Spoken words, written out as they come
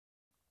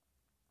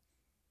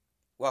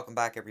Welcome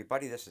back,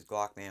 everybody. This is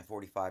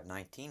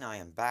Glockman4519. I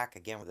am back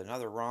again with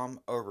another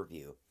ROM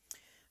overview.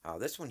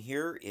 This one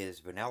here is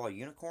Vanilla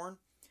Unicorn.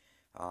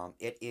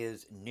 It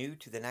is new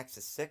to the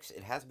Nexus 6.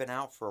 It has been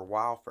out for a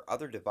while for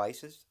other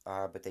devices,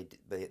 but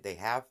they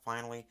have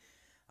finally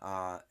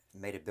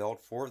made a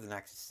build for the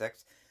Nexus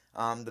 6.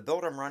 The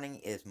build I'm running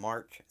is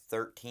March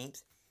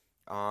 13th.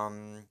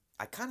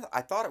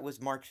 I thought it was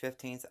March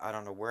 15th. I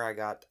don't know where I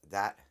got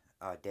that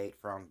date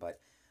from, but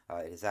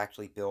it is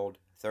actually build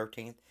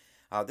 13th.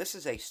 This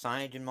is a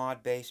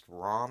CyanogenMod based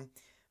ROM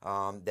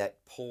that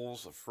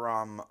pulls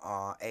from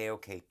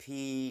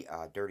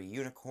AOKP, Dirty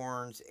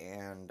Unicorns,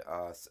 and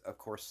of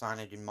course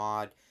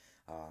CyanogenMod,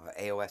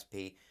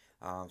 AOSP,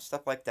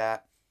 stuff like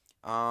that.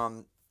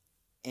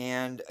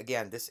 And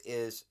again,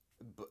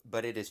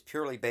 but it is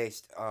purely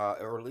based,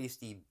 or at least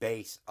the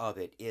base of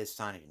it is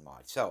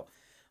CyanogenMod. So,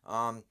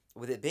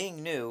 with it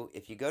being new,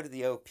 if you go to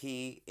the OP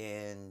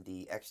in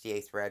the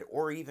XDA thread,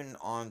 or even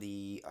on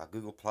the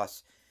Google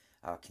Plus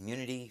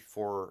community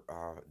for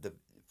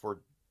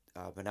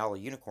Vanilla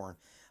Unicorn,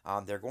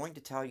 they're going to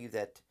tell you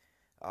that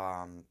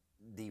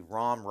the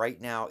ROM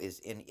right now is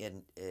in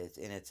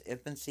its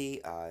infancy,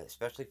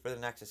 especially for the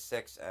Nexus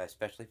 6,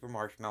 especially for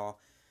Marshmallow,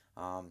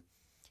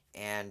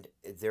 and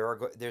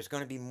there's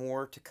going to be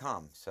more to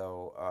come.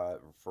 So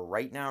for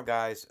right now,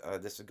 guys,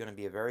 this is going to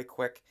be a very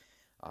quick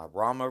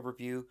ROM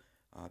overview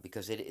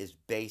because it is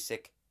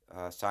basic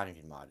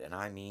CyanogenMod, and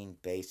I mean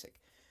basic.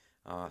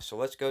 So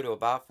let's go to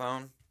About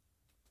Phone.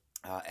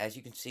 As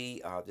you can see,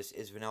 this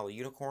is Vanilla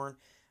Unicorn.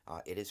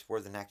 It is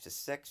for the Nexus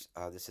 6.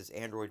 This is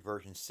Android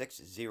version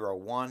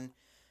 6.0.1.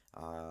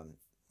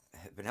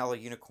 Vanilla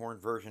Unicorn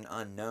version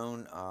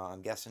unknown.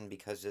 I'm guessing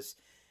because this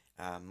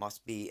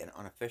must be an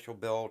unofficial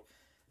build.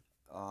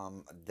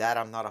 That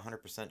I'm not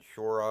 100%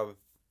 sure of.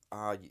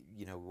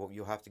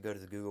 You'll have to go to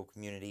the Google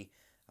community.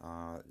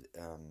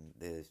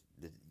 The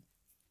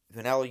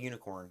Vanilla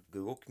Unicorn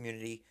Google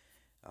community.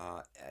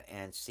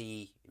 And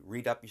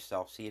read up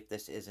yourself, see if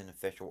this is an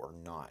official or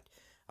not.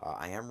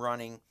 I am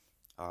running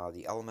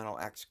the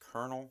ElementalX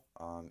kernel,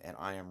 and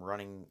I am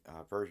running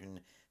version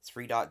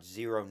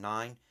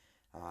 3.09,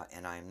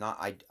 and I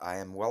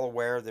am well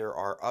aware there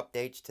are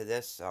updates to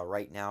this.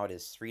 Right now it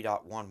is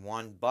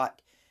 3.11,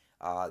 but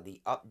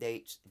the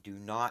updates do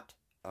not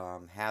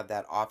have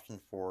that option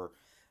for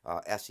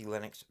SE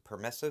Linux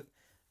permissive.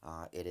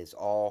 It is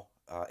all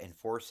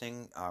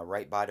enforcing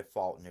right by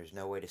default, and there's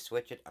no way to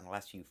switch it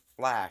unless you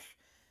flash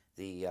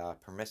the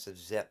permissive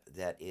zip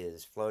that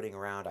is floating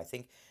around. I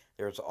think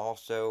there's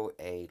also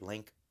a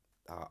link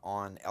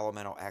on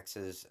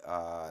ElementalX's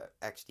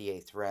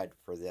XDA thread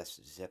for this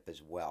zip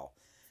as well.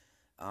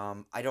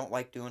 I don't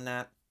like doing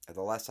that.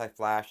 The less I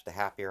flash, the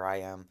happier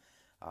I am.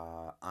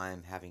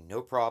 I'm having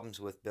no problems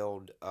with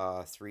build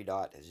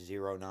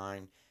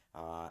 3.09.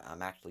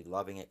 I'm actually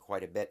loving it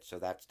quite a bit, so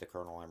that's the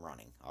kernel I'm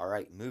running.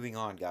 Alright, moving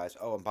on, guys.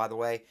 Oh, and by the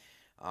way,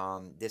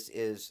 this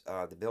is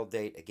the build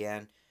date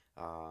again,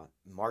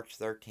 March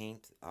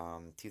 13th,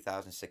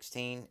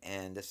 2016,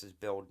 and this is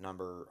build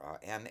number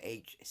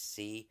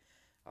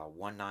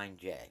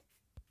MHC19J.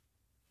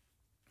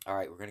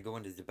 Alright, we're going to go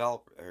into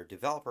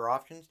developer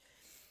options.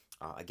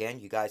 Again,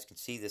 you guys can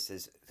see this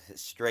is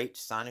straight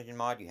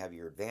CyanogenMod. You have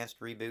your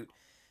advanced reboot.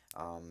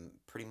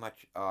 Pretty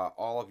much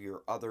all of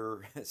your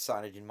other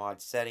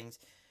CyanogenMod settings,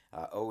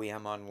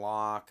 OEM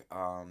unlock,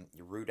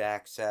 your root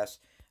access.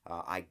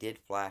 I did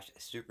flash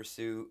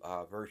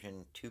SuperSU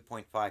version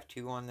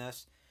 2.52 on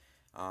this,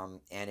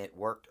 and it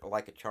worked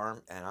like a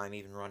charm, and I'm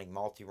even running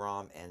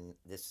multi-ROM, and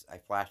I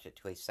flashed it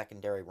to a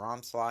secondary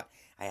ROM slot.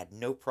 I had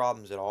no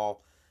problems at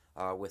all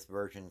with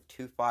version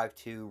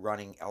 2.52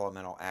 running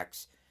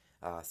ElementalX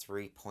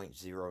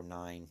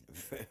 3.09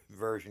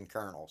 version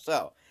kernel.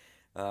 So,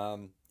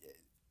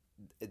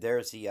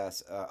 there's the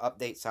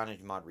update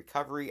CyanogenMod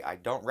recovery. I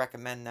don't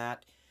recommend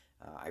that.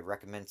 I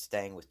recommend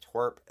staying with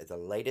twerp, the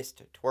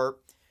latest twerp.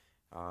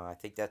 I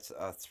think that's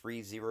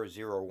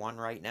 3.0.0.1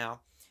 right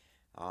now.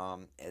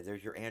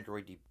 There's your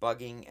Android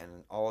debugging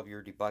and all of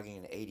your debugging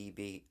and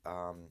ADB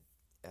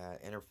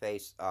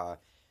interface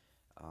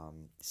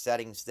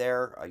settings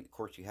there. Of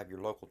course, you have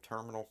your local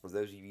terminal for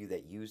those of you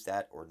that use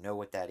that or know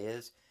what that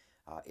is.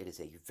 It is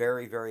a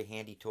very, very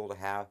handy tool to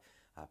have.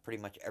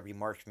 Pretty much every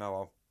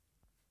Marshmallow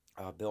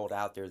build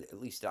out there, at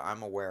least that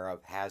I'm aware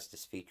of, has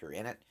this feature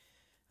in it.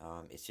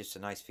 It's just a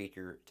nice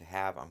feature to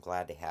have. I'm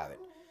glad to have it.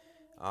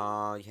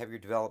 You have your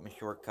development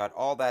shortcut.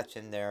 All that's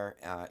in there.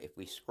 If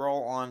we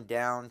scroll on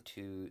down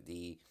to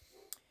the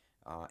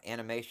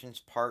animations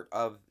part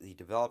of the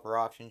developer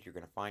options, you're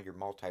going to find your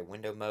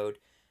multi-window mode.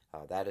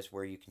 That is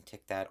where you can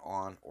tick that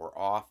on or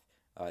off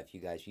if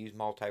you guys use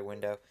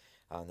multi-window.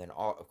 Then,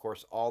 of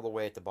course, all the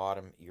way at the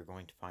bottom, you're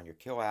going to find your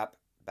Kill App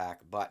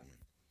Back button.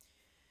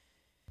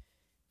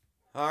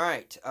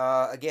 Alright,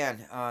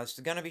 again, it's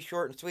going to be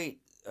short and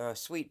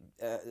sweet.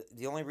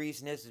 The only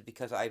reason is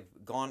because I've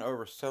gone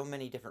over so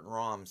many different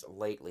ROMs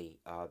lately,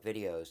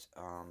 videos,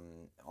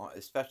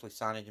 especially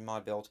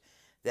CyanogenMod builds,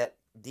 that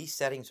these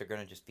settings are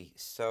going to just be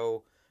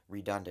so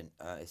redundant.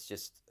 It's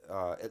just,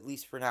 at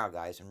least for now,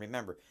 guys. And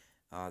remember,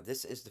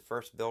 This is the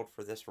first build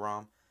for this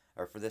ROM,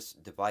 or for this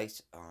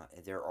device.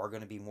 There are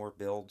going to be more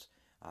builds,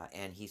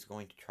 and he's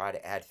going to try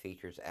to add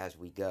features as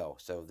we go.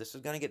 So this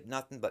is going to get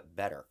nothing but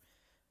better.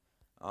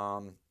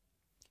 Um,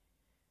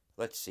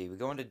 let's see. We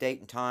go into date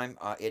and time.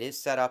 It is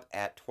set up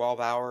at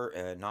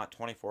 12-hour, not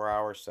 24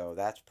 hours, so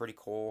that's pretty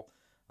cool.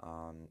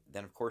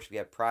 Then, of course, we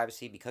have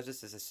privacy. Because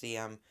this is a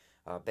CM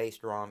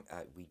based ROM,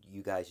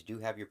 you guys do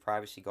have your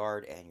privacy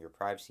guard and your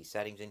privacy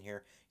settings in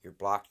here. Your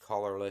blocked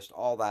caller list,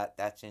 all that,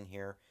 that's in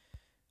here.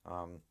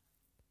 Um,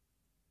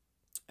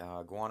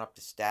 Going up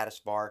to status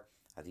bar.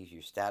 These are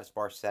your status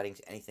bar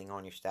settings. Anything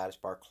on your status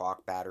bar,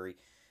 clock, battery,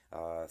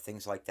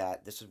 things like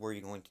that. This is where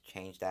you're going to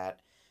change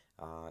that.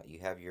 You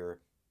have your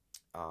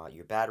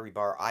battery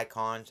bar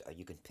icons.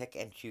 You can pick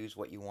and choose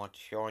what you want to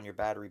show on your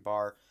battery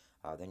bar.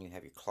 Then you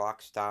have your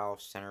clock style,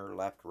 center,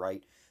 left,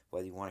 right,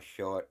 whether you want to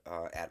show it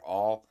at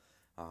all.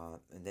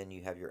 And then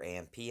you have your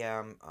AM,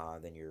 PM,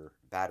 then your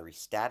battery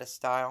status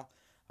style.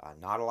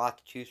 Not a lot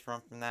to choose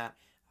from that,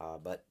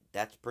 but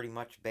that's pretty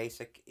much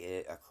basic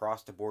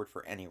across the board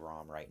for any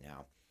ROM right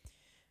now.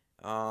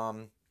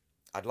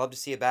 I'd love to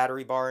see a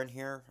battery bar in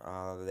here.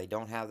 They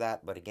don't have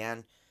that, but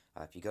again,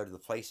 if you go to the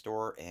Play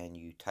Store and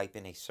you type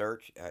in a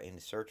search in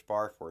the search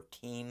bar for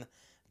Team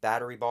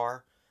Battery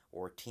Bar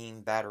or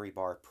Team Battery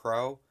Bar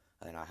Pro,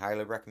 and I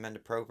highly recommend the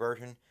Pro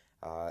version,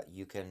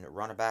 you can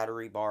run a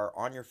battery bar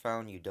on your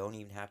phone. You don't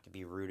even have to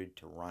be rooted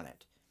to run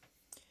it.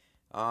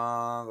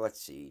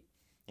 Let's see.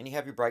 And you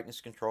have your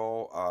brightness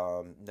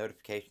control,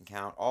 notification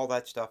count, all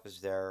that stuff is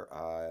there.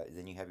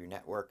 Then you have your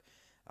network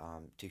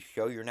to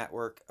show your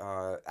network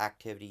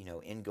activity, you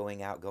know,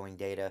 ingoing, outgoing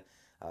data.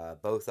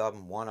 Both of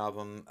them, one of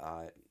them,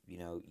 you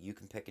know, you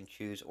can pick and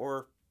choose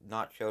or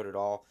not show it at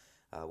all,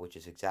 which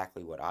is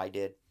exactly what I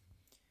did.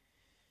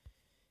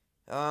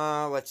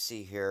 Let's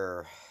see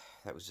here.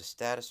 That was the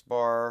status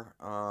bar.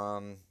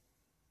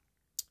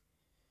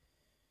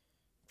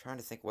 Trying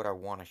to think what I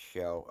want to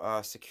show.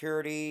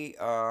 Security.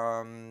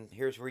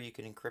 Here's where you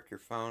can encrypt your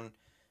phone.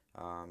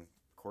 Of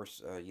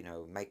course, you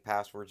know, make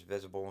passwords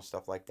visible and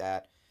stuff like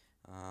that.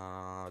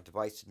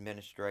 Device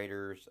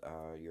administrators,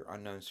 your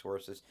unknown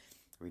sources.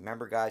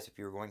 Remember, guys, if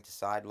you're going to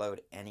sideload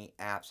any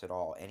apps at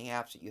all, any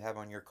apps that you have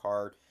on your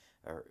card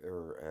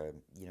or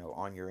you know,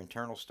 on your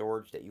internal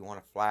storage that you want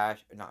to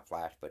flash, not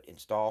flash, but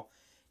install,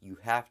 you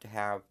have to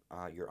have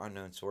your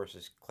unknown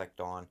sources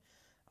clicked on,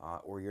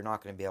 or you're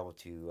not going to be able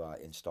to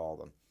install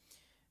them.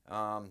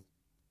 And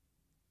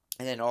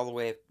then all the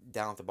way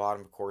down at the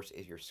bottom, of course,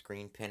 is your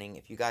screen pinning.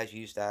 If you guys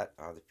use that,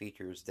 the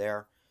feature is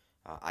there.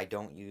 I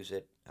don't use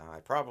it. I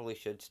probably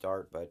should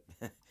start, but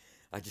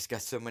I just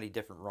got so many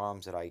different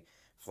ROMs that I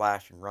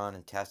flash and run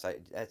and test.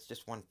 That's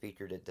just one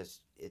feature that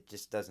it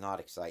just does not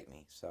excite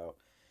me. So,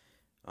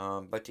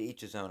 but to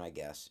each his own, I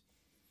guess.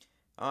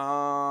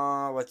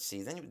 Let's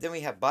see. Then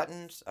we have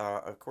buttons.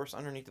 Of course,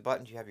 underneath the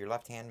buttons, you have your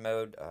left-hand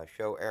mode,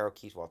 show arrow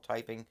keys while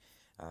typing.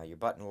 Your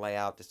button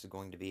layout. This is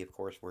going to be, of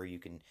course, where you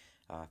can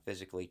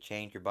physically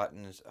change your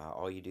buttons.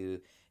 All you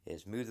do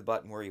is move the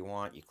button where you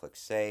want. You click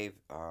save,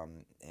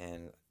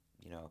 and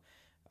you know,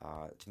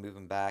 to move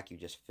them back, you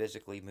just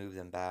physically move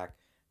them back.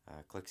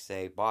 Click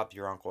save. Bob's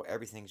your uncle.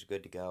 Everything's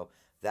good to go.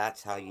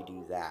 That's how you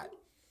do that.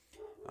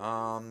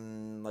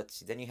 Let's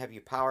see. Then you have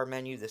your power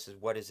menu. This is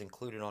what is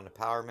included on the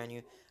power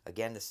menu.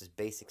 Again, this is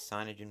basic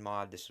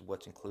CyanogenMod. This is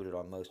what's included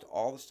on most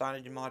all the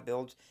CyanogenMod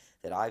builds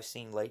that I've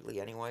seen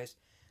lately, anyways.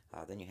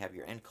 Then you have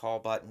your end call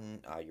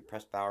button. You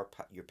press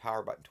your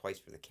power button twice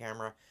for the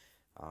camera.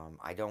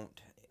 I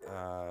don't.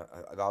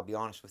 I'll be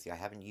honest with you. I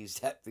haven't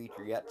used that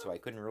feature yet, so I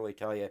couldn't really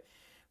tell you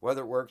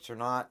whether it works or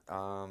not.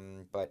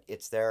 But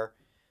it's there.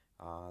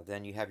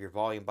 Then you have your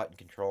volume button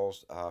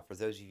controls. For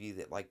those of you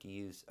that like to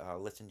use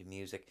listen to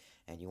music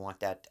and you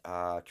want that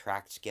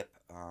track skip,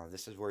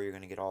 this is where you're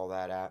going to get all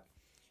that at.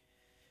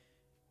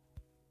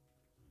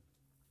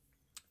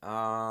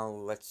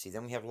 Let's see.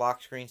 Then we have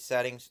lock screen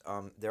settings.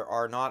 There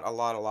are not a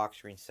lot of lock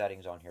screen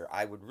settings on here.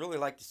 I would really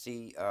like to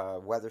see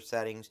weather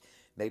settings,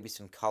 maybe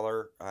some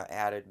color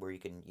added where you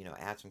can, you know,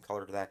 add some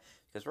color to that.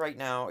 Because right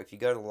now, if you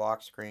go to the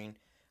lock screen,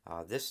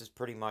 this is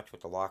pretty much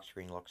what the lock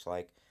screen looks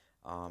like.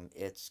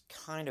 It's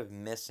kind of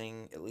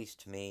missing, at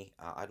least to me.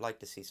 I'd like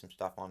to see some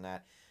stuff on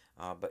that.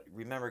 But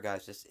remember,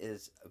 guys, this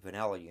is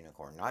Vanilla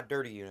Unicorn, not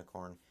Dirty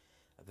Unicorn.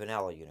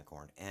 Vanilla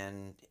Unicorn,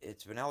 and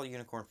it's Vanilla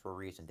Unicorn for a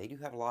reason. They do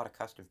have a lot of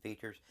custom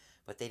features,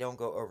 but they don't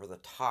go over the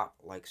top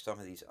like some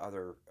of these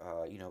other,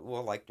 you know,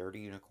 well, like Dirty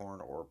Unicorn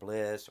or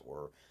Bliss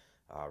or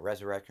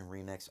Resurrection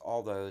Remix,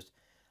 all those.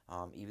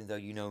 Even though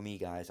you know me,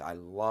 guys, I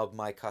love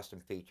my custom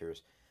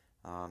features.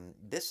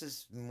 This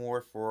is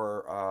more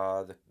for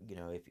the, you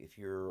know, if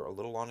you're a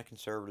little on the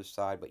conservative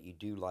side, but you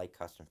do like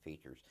custom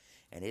features,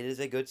 and it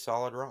is a good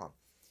solid ROM.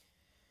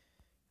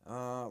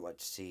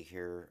 Let's see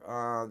here.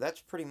 That's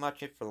pretty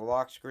much it for the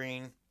lock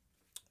screen.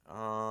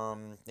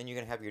 Then you're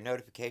going to have your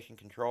notification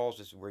controls.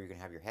 This is where you're going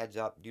to have your heads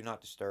up, do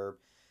not disturb,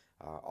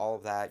 all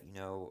of that. You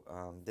know,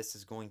 this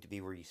is going to be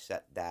where you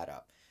set that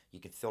up. You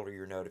can filter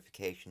your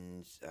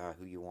notifications,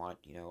 who you want,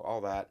 you know,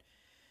 all that.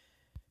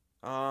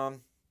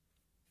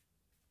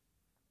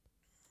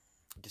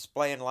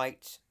 Display and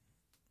lights.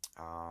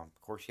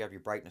 Of course, you have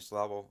your brightness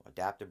level,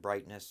 adaptive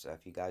brightness.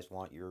 If you guys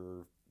want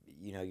your,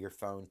 your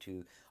phone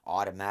to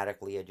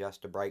automatically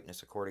adjust the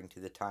brightness according to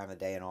the time of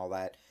day and all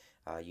that,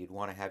 you'd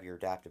want to have your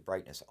adaptive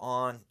brightness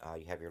on.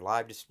 You have your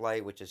live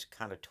display, which is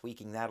kind of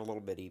tweaking that a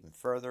little bit even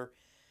further.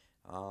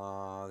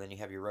 Then you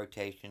have your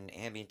rotation,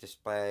 ambient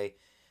display,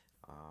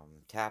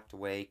 tap to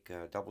wake,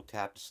 double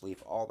tap to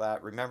sleep, all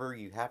that. Remember,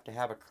 you have to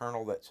have a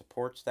kernel that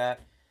supports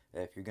that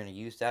if you're going to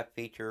use that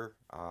feature,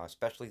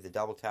 especially the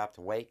double tap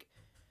to wake.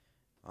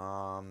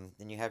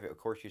 Then you have, of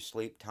course, your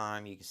sleep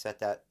time. You can set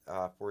that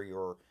for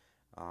your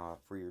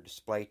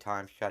display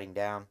time shutting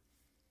down.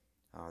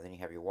 Then you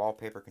have your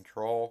wallpaper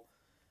control,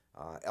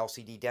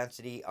 LCD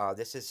density.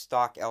 This is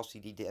stock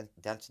LCD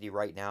density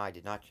right now. I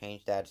did not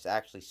change that. It's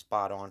actually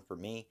spot on for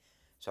me,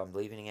 so I'm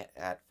leaving it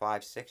at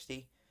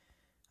 560.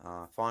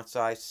 Font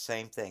size,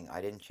 same thing.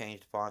 I didn't change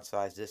the font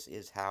size. This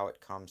is how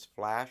it comes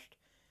flashed.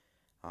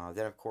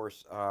 Then, of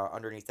course,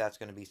 underneath that's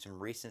going to be some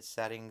recent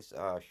settings,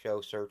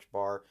 show search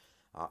bar.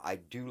 I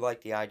do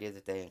like the idea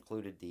that they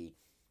included the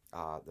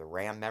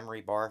RAM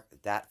memory bar.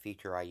 That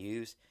feature I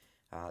use.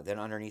 Then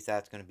underneath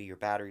that's going to be your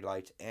battery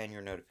lights and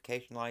your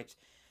notification lights.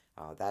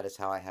 That is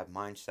how I have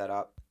mine set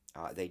up.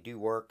 They do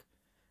work.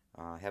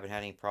 Haven't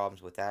had any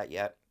problems with that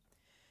yet.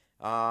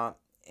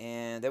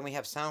 And then we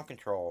have sound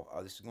control.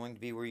 This is going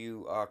to be where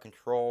you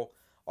control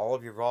all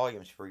of your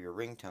volumes for your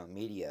ringtone,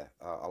 media,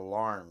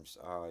 alarms,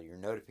 your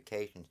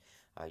notifications.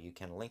 You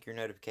can link your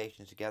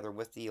notifications together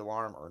with the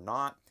alarm or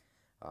not.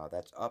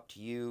 That's up to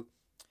you.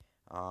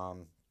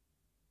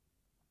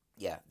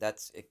 Yeah,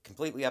 that's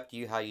completely up to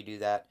you how you do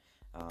that.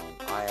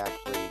 I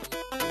actually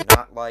do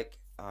not like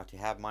to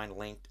have mine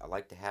linked. I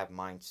like to have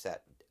mine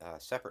set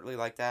separately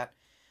like that.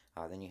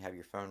 Then you have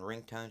your phone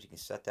ringtones. You can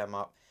set them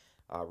up.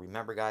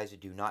 Remember, guys,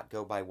 do not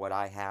go by what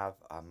I have.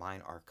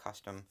 Mine are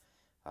custom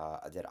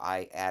that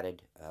I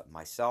added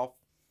myself.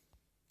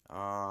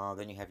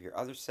 Then you have your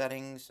other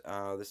settings.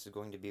 This is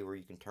going to be where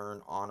you can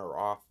turn on or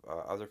off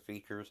other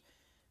features.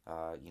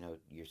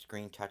 Your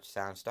screen touch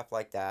sound, stuff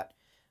like that.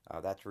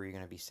 That's where you're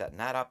going to be setting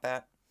that up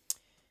at.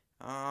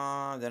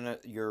 Then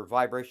your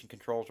vibration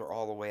controls are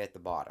all the way at the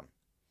bottom.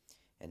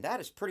 And that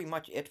is pretty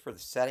much it for the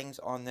settings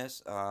on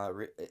this.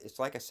 It's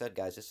like I said,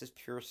 guys, this is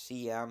pure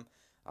CM.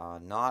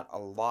 Not a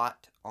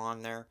lot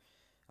on there.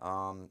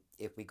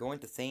 If we go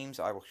into themes,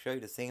 I will show you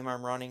the theme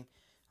I'm running.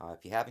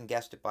 If you haven't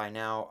guessed it by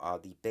now,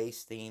 the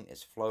base theme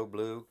is Flow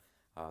Blue.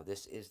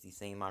 This is the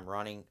theme I'm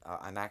running.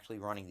 I'm actually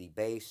running the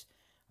base,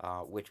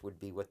 which would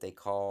be what they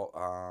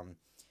call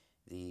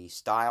the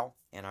style,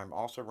 and I'm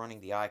also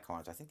running the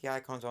icons. I think the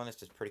icons on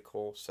this is pretty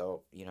cool,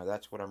 so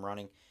that's what I'm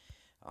running.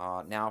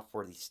 Now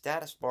for the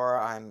status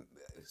bar,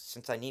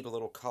 since I need a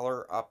little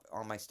color up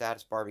on my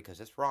status bar because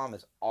this ROM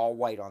is all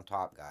white on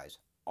top, guys,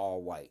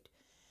 all white.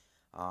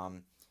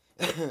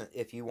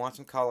 If you want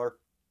some color,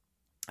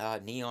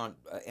 neon,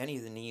 any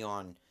of the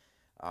neon,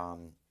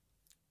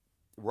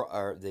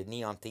 or the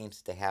neon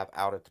themes that they have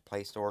out at the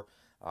Play Store,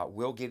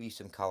 will give you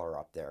some color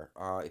up there.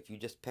 If you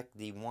just pick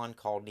the one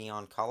called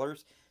Neon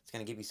Colors, it's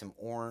going to give you some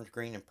orange,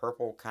 green, and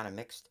purple kind of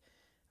mixed,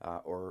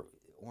 or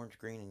orange,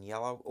 green, and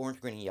yellow.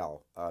 Orange, green, and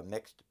yellow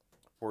mixed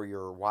for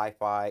your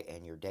Wi-Fi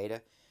and your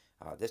data.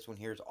 This one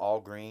here is all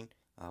green,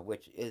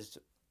 which is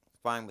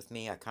fine with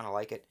me. I kind of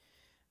like it.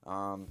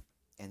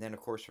 And then,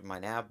 of course, for my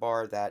nav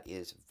bar, that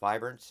is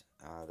Vibrance.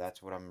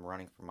 That's what I'm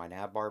running for my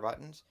nav bar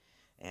buttons.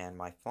 And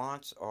my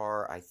fonts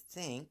are, I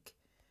think,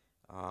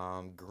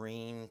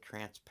 green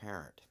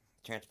transparent.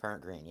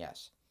 Transparent green,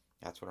 yes.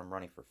 That's what I'm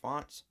running for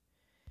fonts.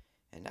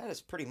 And that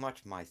is pretty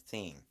much my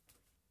theme.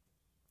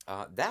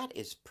 That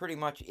is pretty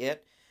much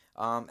it.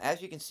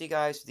 As you can see,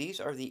 guys, these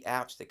are the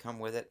apps that come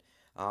with it.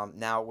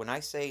 Now, when I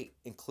say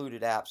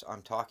included apps,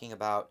 I'm talking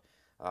about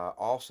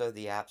also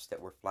the apps that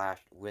were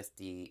flashed with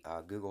the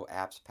Google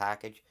Apps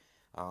package.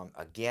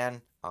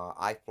 Again,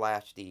 I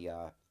flashed the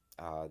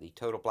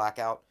Total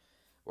Blackout,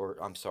 or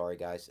I'm sorry,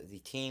 guys, the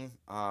Team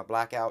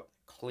Blackout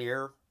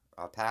Clear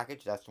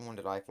package. That's the one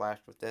that I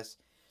flashed with this.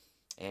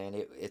 And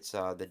it's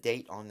the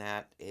date on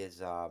that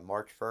is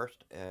March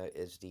 1st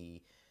is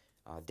the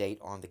date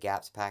on the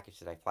GAPS package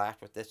that I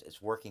flashed with this.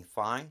 It's working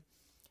fine.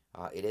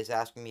 It is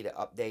asking me to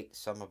update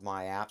some of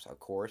my apps, of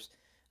course.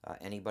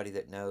 Anybody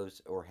that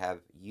knows or have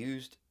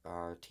used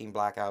Team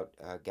Blackout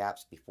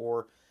GAPS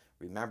before,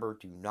 remember,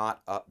 do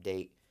not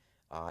update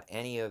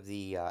any of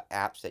the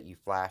apps that you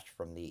flashed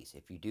from these.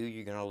 If you do,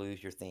 you're going to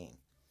lose your theme.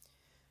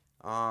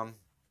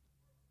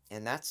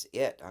 And that's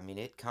it. I mean,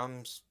 it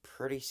comes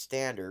pretty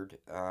standard,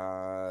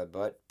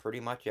 but pretty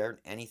much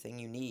anything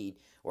you need,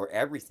 or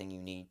everything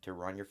you need to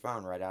run your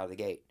phone right out of the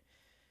gate.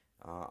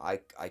 I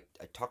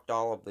tucked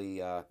all of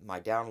the my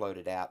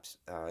downloaded apps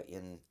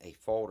in a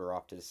folder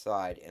off to the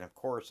side, and of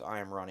course I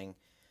am running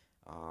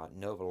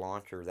Nova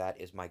Launcher. That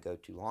is my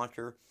go-to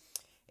launcher,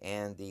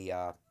 and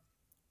the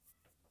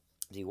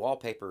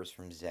wallpaper is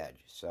from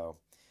Zedge. So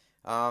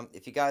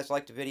if you guys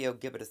liked the video,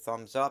 give it a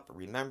thumbs up.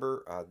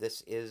 Remember,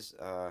 this is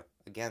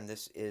again,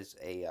 this is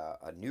a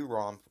new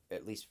ROM,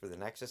 at least for the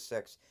Nexus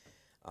 6,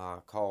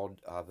 called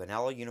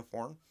Vanilla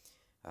Uniform.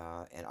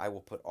 And I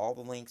will put all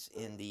the links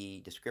in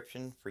the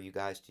description for you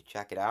guys to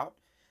check it out.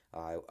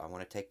 I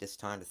want to take this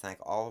time to thank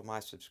all of my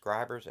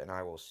subscribers, and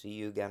I will see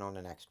you again on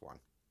the next one.